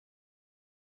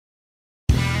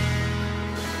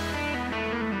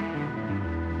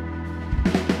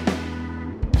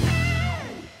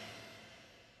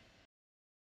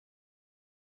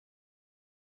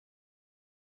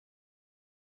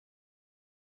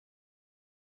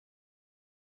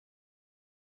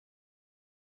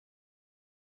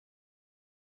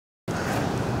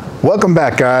Welcome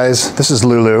back, guys. This is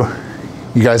Lulu.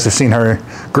 You guys have seen her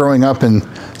growing up in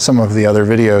some of the other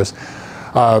videos.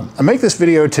 I make this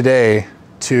video today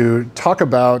to talk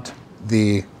about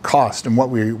the cost and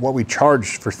what we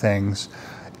charge for things.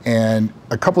 And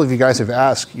a couple of you guys have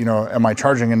asked, am I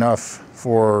charging enough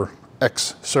for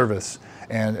X service?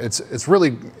 And it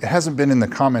hasn't been in the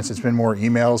comments, it's been more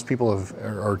emails. People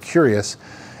are curious,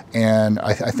 and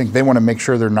I think they want to make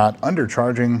sure they're not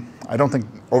undercharging. I don't think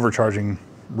overcharging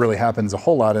really happens a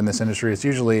whole lot in this industry.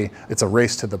 It's a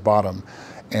race to the bottom.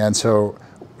 And so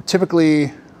typically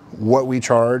what we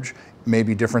charge may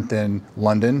be different than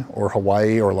London or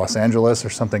Hawaii or Los Angeles or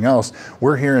something else.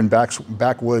 We're here in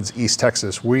backwoods, East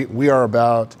Texas. We are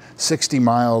about 60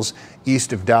 miles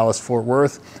east of Dallas-Fort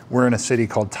Worth. We're in a city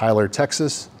called Tyler,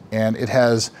 Texas, and it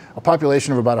has a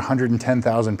population of about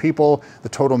 110,000 people. The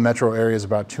total metro area is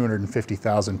about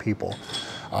 250,000 people.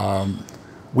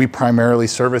 We primarily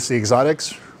service the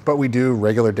exotics, but we do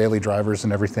regular daily drivers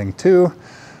and everything too.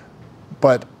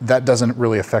 But that doesn't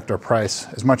really affect our price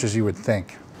as much as you would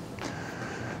think.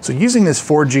 So using this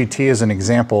Ford GT as an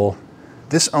example,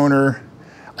 this owner,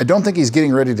 I don't think he's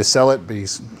getting ready to sell it, but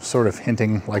he's sort of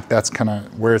hinting like that's kind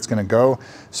of where it's going to go.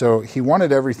 So he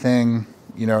wanted everything,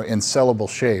 in sellable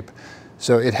shape.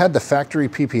 So it had the factory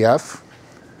PPF,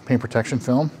 paint protection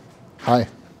film. Hi.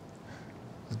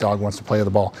 The dog wants to play with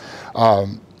the ball.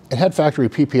 It had factory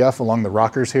PPF along the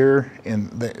rockers here, and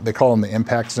they call them the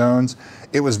impact zones.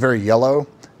 It was very yellow,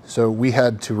 so we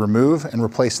had to remove and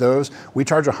replace those. We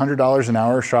charge $100 an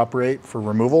hour shop rate for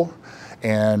removal,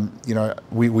 and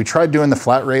we tried doing the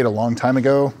flat rate a long time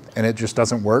ago, and it just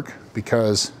doesn't work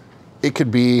because you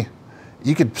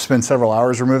could spend several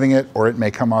hours removing it, or it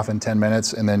may come off in 10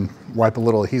 minutes and then wipe a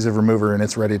little adhesive remover and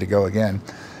it's ready to go again.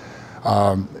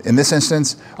 In this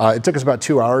instance, it took us about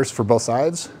 2 hours for both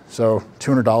sides, so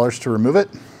 $200 to remove it.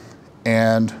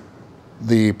 And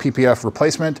the PPF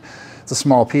replacement, it's a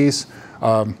small piece,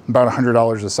 about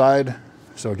 $100 a side.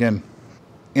 So again,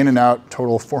 in and out,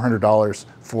 total $400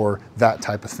 for that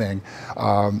type of thing.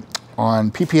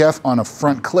 On PPF on a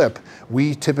front clip,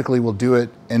 we typically will do it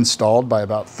installed by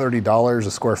about $30 a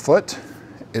square foot.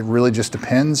 It really just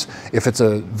depends. If it's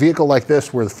a vehicle like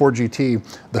this where the Ford GT,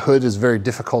 the hood is very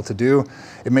difficult to do,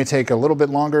 it may take a little bit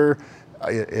longer.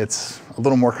 It's a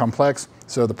little more complex,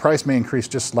 so the price may increase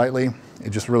just slightly.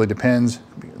 It just really depends.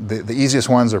 The easiest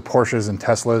ones are Porsches and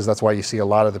Teslas. That's why you see a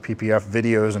lot of the PPF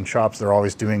videos and shops, they're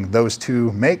always doing those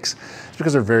two makes. It's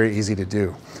because they're very easy to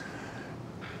do.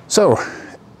 So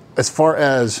as far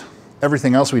as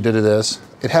everything else we did to this,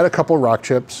 it had a couple rock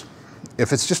chips.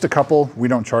 If it's just a couple, we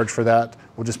don't charge for that.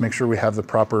 We'll just make sure we have the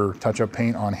proper touch-up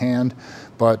paint on hand.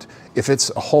 But if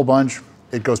it's a whole bunch,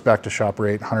 it goes back to shop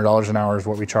rate. $100 an hour is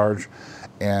what we charge.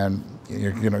 And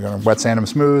you're gonna wet sand them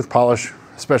smooth, polish,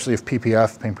 especially if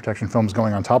PPF, paint protection film, is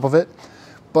going on top of it.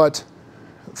 But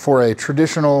for a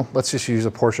traditional, let's just use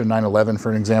a Porsche 911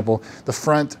 for an example, the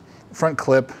front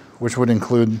clip, which would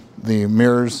include the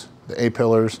mirrors, the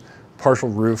A-pillars, partial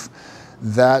roof,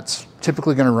 that's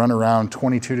typically going to run around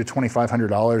 $2,200 to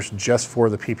 $2,500 just for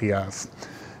the PPF.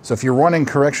 So if you're running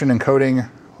correction and coating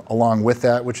along with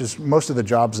that, which is most of the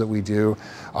jobs that we do,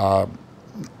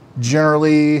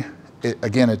 generally,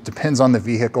 again, it depends on the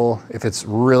vehicle, if it's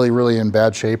really, really in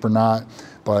bad shape or not,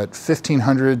 but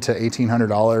 $1,500 to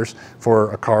 $1,800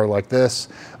 for a car like this.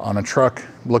 On a truck,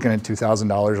 looking at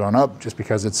 $2,000 on up, just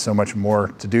because it's so much more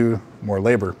to do, more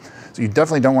labor. So you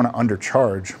definitely don't want to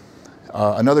undercharge.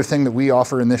 Another thing that we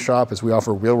offer in this shop is we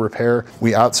offer wheel repair.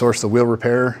 We outsource the wheel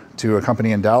repair to a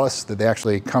company in Dallas that they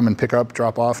actually come and pick up,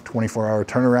 drop off, 24-hour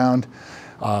turnaround.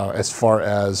 As far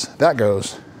as that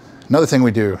goes, another thing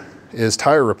we do is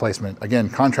tire replacement. Again,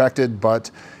 contracted,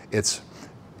 but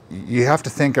you have to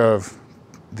think of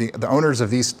the owners of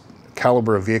these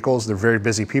caliber of vehicles. They're very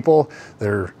busy people.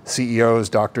 They're CEOs,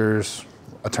 doctors,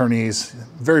 attorneys,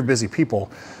 very busy people.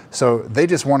 So they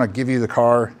just want to give you the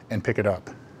car and pick it up.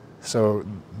 So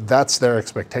that's their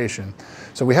expectation.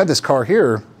 So we had this car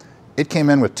here. It came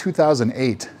in with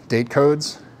 2008 date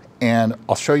codes, and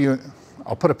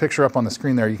I'll put a picture up on the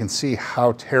screen there. You can see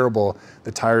how terrible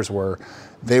the tires were.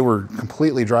 They were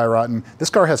completely dry rotten. This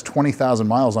car has 20,000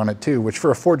 miles on it too, which for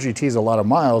a Ford GT is a lot of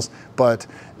miles, but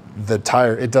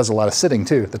it does a lot of sitting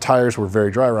too. The tires were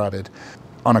very dry rotted.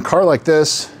 On a car like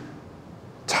this,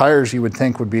 tires you would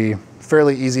think would be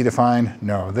fairly easy to find.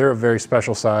 No, they're a very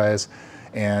special size,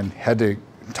 and had to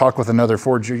talk with another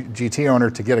Ford GT owner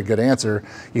to get a good answer.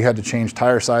 You had to change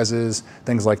tire sizes,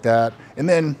 things like that. And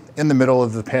then in the middle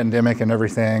of the pandemic and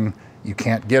everything, you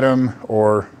can't get them,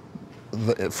 or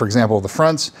for example, the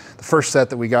fronts, the first set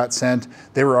that we got sent,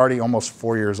 they were already almost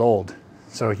 4 years old.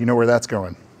 So you know where that's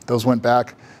going. Those went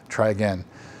back, try again.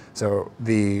 So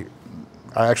I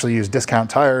actually use Discount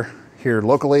Tire here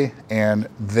locally, and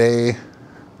they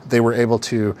were able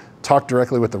to talk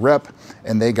directly with the rep,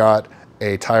 and they got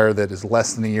a tire that is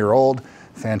less than a year old.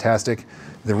 Fantastic.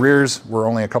 The rears were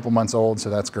only a couple months old, so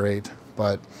that's great.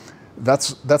 But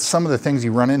that's some of the things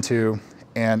you run into.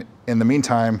 And in the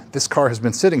meantime, this car has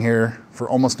been sitting here for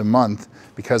almost a month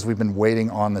because we've been waiting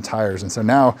on the tires. And so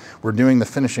now we're doing the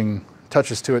finishing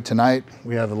touches to it tonight.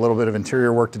 We have a little bit of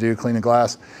interior work to do, clean the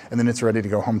glass, and then it's ready to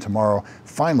go home tomorrow,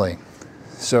 finally.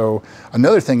 So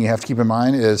another thing you have to keep in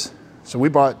mind is, so we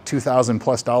bought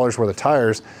 $2,000+ worth of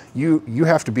tires. You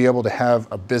have to be able to have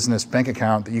a business bank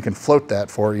account that you can float that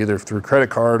for, either through credit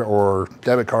card or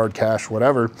debit card, cash,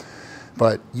 whatever.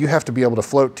 But you have to be able to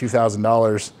float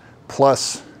 $2,000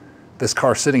 plus this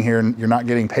car sitting here, and you're not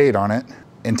getting paid on it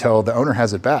until the owner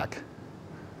has it back.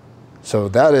 So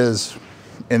that is,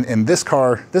 in this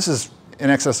car, this is in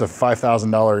excess of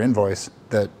 $5,000 invoice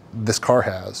that this car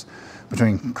has,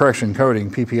 between correction,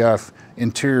 coating, PPF,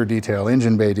 interior detail,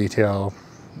 engine bay detail,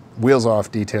 wheels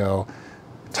off detail,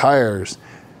 tires,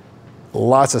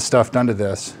 lots of stuff done to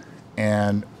this,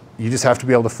 and you just have to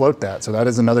be able to float that. So that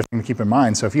is another thing to keep in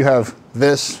mind. So if you have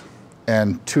this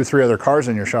and 2 or 3 other cars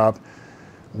in your shop,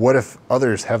 what if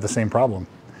others have the same problem?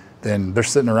 Then they're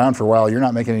sitting around for a while, you're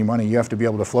not making any money, you have to be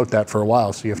able to float that for a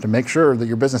while. So you have to make sure that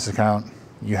your business account,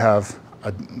 you have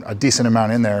a decent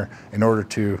amount in there in order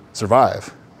to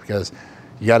survive, because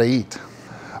you gotta eat.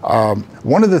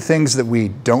 One of the things that we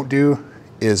don't do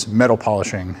is metal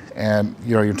polishing. And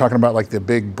you're talking about like the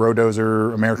big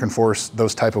Brodozer, American Force,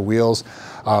 those type of wheels.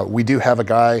 We do have a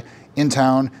guy in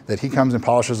town that he comes and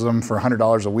polishes them for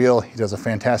 $100 a wheel. He does a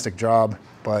fantastic job,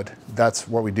 but that's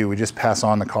what we do. We just pass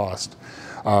on the cost.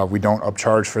 We don't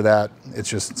upcharge for that. It's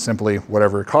just simply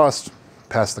whatever it costs,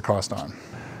 pass the cost on.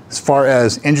 As far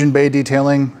as engine bay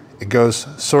detailing, it goes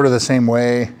sort of the same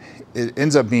way. It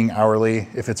ends up being hourly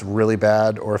if it's really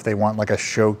bad, or if they want like a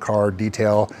show car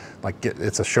detail, like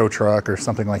it's a show truck or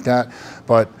something like that.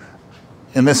 But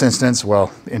in this instance,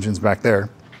 well, the engine's back there.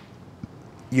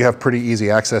 You have pretty easy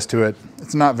access to it.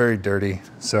 It's not very dirty.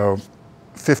 So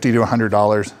 $50 to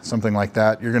 $100, something like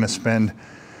that. You're gonna spend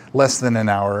less than an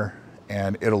hour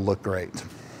and it'll look great.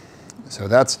 So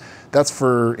that's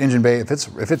for engine bay. If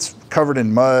it's covered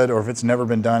in mud, or if it's never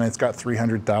been done, it's got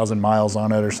 300,000 miles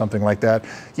on it or something like that.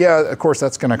 Yeah, of course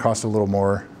that's gonna cost a little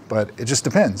more, but it just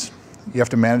depends. You have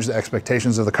to manage the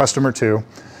expectations of the customer too.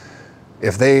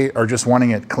 If they are just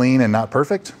wanting it clean and not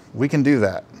perfect, we can do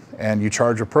that, and you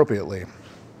charge appropriately.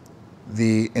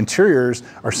 The interiors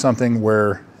are something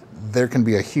where there can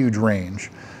be a huge range.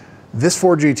 This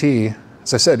Ford GT,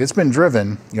 as I said, it's been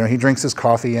driven. He drinks his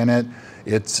coffee in it.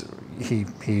 He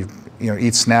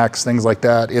eats snacks, things like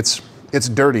that. It's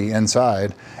dirty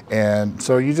inside, and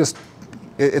so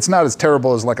it's not as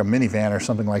terrible as like a minivan or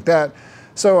something like that.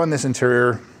 So on this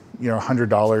interior,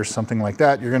 $100, something like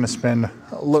that, you're going to spend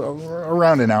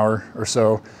around an hour or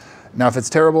so. Now, if it's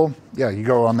terrible, yeah, you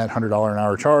go on that $100 an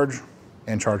hour charge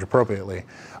and charge appropriately.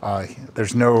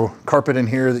 There's no carpet in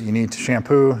here that you need to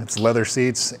shampoo. It's leather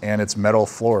seats and it's metal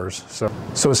floors. So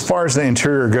as far as the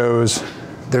interior goes,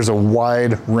 there's a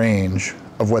wide range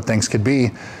of what things could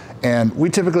be. And we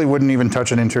typically wouldn't even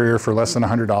touch an interior for less than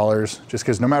 $100, just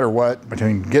because no matter what,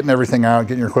 between getting everything out,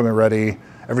 getting your equipment ready,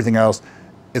 everything else,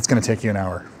 it's gonna take you an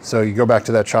hour. So you go back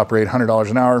to that shop rate, $100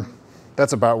 an hour,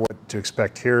 that's about what to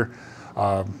expect here.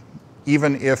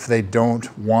 Even if they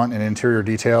don't want an interior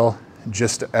detail,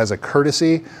 just as a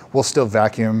courtesy, we'll still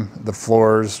vacuum the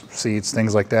floors, seats,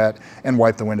 things like that, and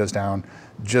wipe the windows down,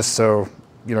 just so,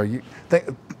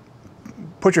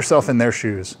 put yourself in their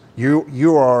shoes.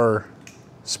 You are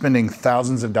spending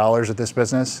thousands of dollars at this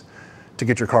business to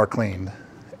get your car cleaned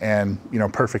and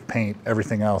perfect paint,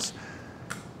 everything else.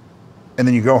 And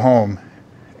then you go home,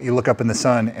 you look up in the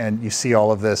sun and you see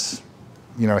all of this,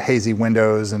 hazy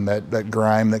windows and that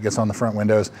grime that gets on the front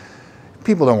windows.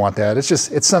 People don't want that.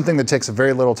 It's something that takes a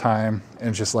very little time, and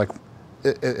it's just like,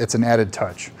 it's an added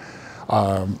touch.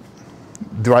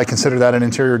 Do I consider that an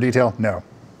interior detail? No.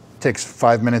 It takes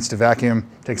 5 minutes to vacuum,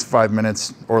 takes 5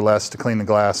 minutes or less to clean the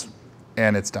glass,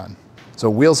 and it's done. So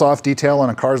wheels off detail on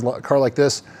a car like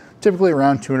this, typically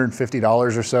around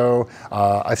 $250 or so.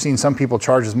 I've seen some people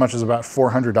charge as much as about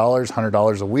 $400,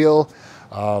 $100 a wheel.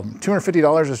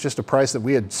 $250 is just a price that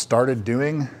we had started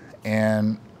doing,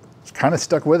 and kind of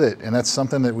stuck with it, and that's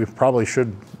something that we probably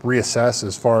should reassess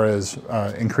as far as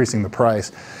increasing the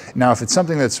price. Now, if it's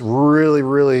something that's really,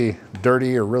 really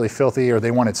dirty or really filthy, or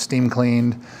they want it steam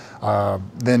cleaned,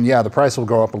 then yeah, the price will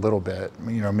go up a little bit.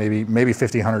 Maybe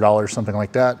 $50, $100, something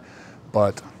like that.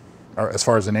 But as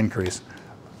far as an increase,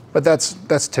 but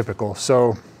that's typical.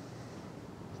 So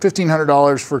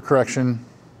 $1,500 for correction,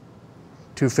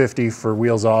 $250 for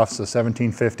wheels off, so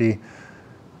 $1,750.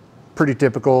 Pretty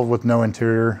typical with no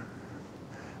interior.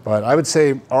 But I would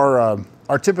say our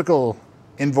typical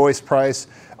invoice price,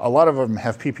 a lot of them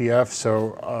have PPF,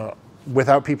 so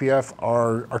without PPF,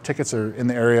 our tickets are in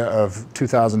the area of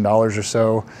 $2,000 or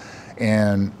so,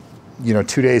 and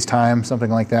 2 days time, something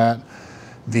like that.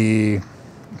 The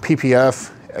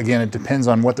PPF, again, it depends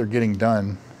on what they're getting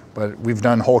done, but we've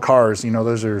done whole cars,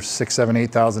 those are $6,000, $7,000,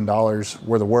 $8,000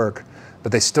 worth of work,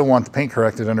 but they still want the paint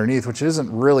corrected underneath, which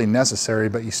isn't really necessary,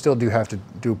 but you still do have to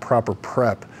do proper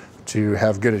prep to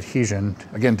have good adhesion,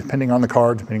 again, depending on the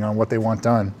car, depending on what they want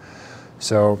done.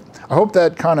 So I hope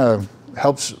that kind of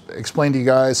helps explain to you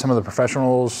guys, some of the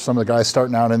professionals, some of the guys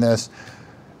starting out in this.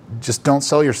 Just don't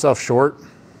sell yourself short.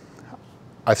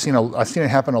 I've seen it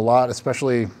happen a lot,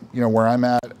 especially where I'm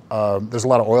at. There's a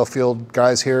lot of oil field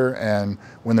guys here, and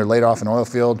when they're laid off in oil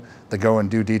field, they go and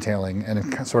do detailing, and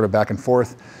it's sort of back and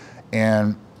forth,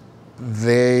 and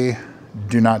they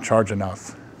do not charge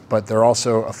enough. But they're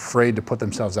also afraid to put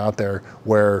themselves out there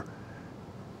where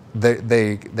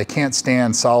they can't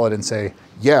stand solid and say,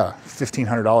 yeah,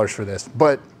 $1,500 for this,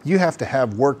 but you have to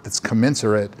have work that's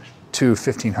commensurate to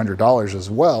 $1,500 as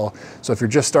well. So if you're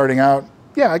just starting out,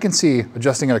 yeah, I can see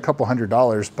adjusting at a couple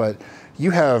 $100, but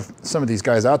you have some of these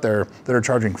guys out there that are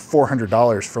charging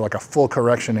 $400 for like a full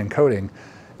correction and coating.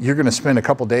 You're gonna spend a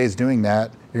couple days doing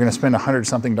that. You're gonna spend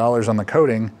 $100-something on the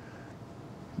coating.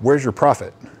 Where's your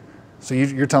profit? So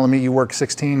you're telling me you work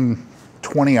 16,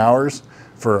 20 hours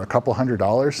for a couple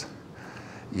 $100?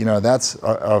 That's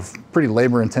a pretty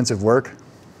labor intensive work.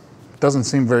 Doesn't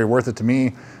seem very worth it to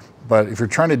me, but if you're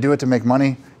trying to do it to make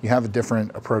money, you have a different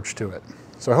approach to it.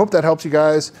 So I hope that helps you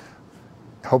guys.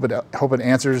 Hope it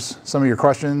answers some of your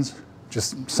questions.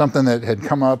 Just something that had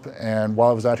come up, and while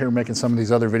I was out here making some of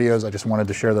these other videos, I just wanted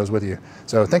to share those with you.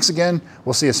 So thanks again.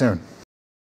 We'll see you soon.